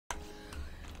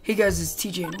Hey guys, it's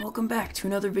TJ and welcome back to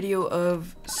another video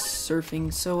of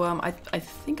surfing. So I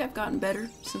think I've gotten better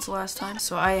since the last time.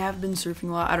 So I have been surfing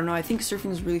a lot. I don't know, I think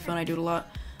surfing is really fun. I do it a lot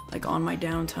like on my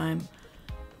downtime.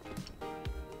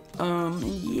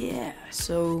 Yeah,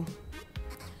 so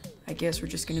I guess we're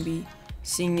just gonna be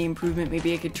seeing the improvement.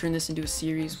 Maybe I could turn this into a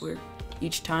series where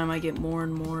each time I get more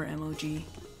and more MOG.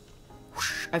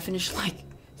 Whoosh, I finished like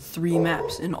 3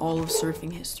 maps in all of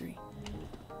surfing history.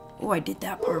 Oh, I did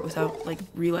that part without, like,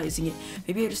 realizing it.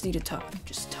 Maybe I just need to talk.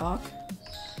 Just talk.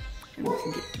 And we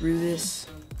can get through this.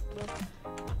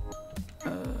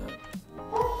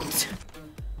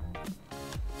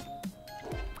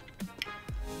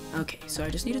 Okay, so I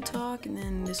just need to talk, and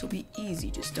then this will be easy.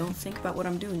 Just don't think about what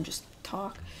I'm doing. Just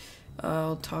talk.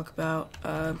 I'll talk about,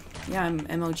 yeah, I'm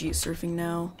MLG at surfing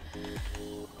now.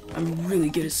 I'm really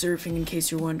good at surfing, in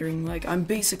case you're wondering. Like, I'm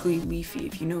basically Leafy.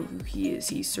 If you know who he is,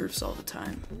 he surfs all the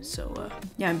time. So,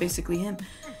 yeah, I'm basically him.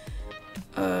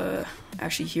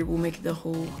 Actually, here we'll make the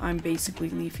whole I'm basically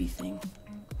Leafy thing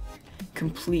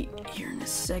complete here in a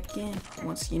second.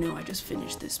 Once, you know, I just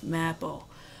finished this map all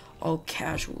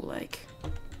casual, like.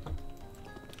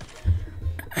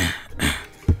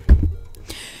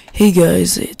 Hey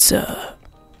guys, it's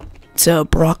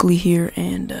Broccoli here,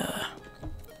 and,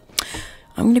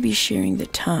 I'm going to be sharing the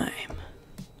time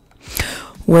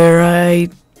where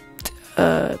I'm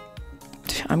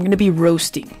going to be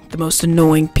roasting the most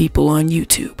annoying people on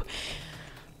YouTube.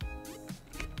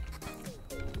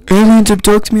 Aliens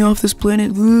abduct me off this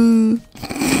planet. Oh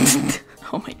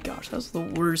my gosh, that was the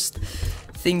worst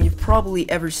thing you've probably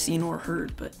ever seen or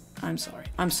heard, but I'm sorry.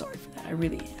 I'm sorry for that. I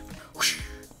really am.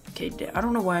 Okay, I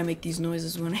don't know why I make these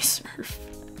noises when I surf.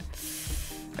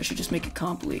 I should just make a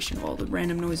compilation of all the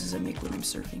random noises I make when I'm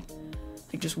surfing.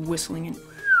 Like just whistling and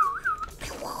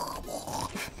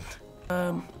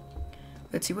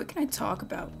let's see, what can I talk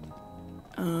about?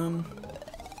 I'll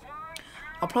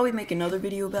probably make another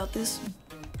video about this,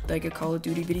 like a Call of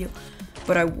Duty video.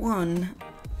 But I won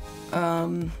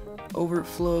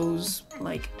Overflow's,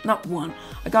 like, not won.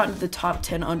 I got into the top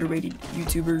 10 underrated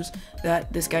YouTubers.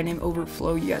 That this guy named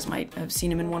Overflow, you guys might have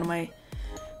seen him in one of my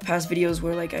past videos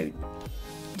where, like, I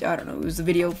don't know, it was the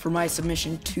video for my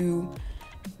submission to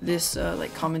this,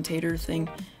 like, commentator thing.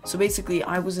 So basically,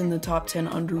 I was in the top 10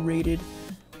 underrated,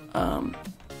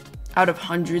 out of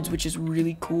hundreds, which is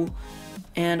really cool.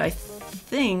 And I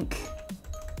think,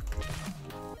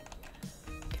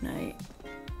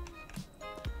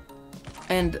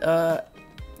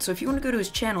 so if you want to go to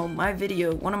his channel, my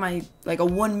video, one of my, like, a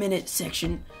 1-minute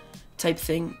section type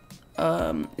thing,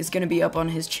 is gonna be up on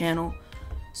his channel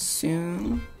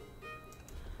soon.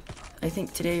 I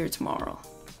think today or tomorrow.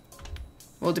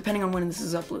 Well, depending on when this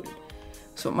is uploaded.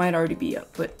 So it might already be up,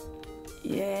 but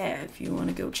yeah, if you want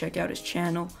to go check out his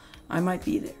channel, I might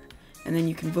be there. And then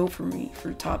you can vote for me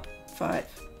for top 5.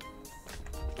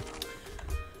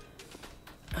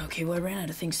 Okay, well, I ran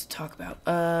out of things to talk about.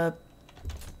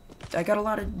 I got a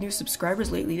lot of new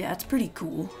subscribers lately. That's pretty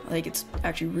cool. Like, it's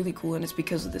actually really cool, and it's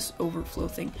because of this Overflow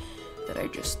thing that I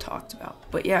just talked about.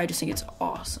 But yeah, I just think it's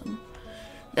awesome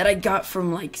that I got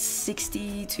from like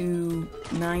 60 to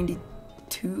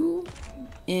 92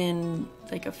 in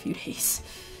like a few days.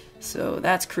 So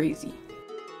that's crazy.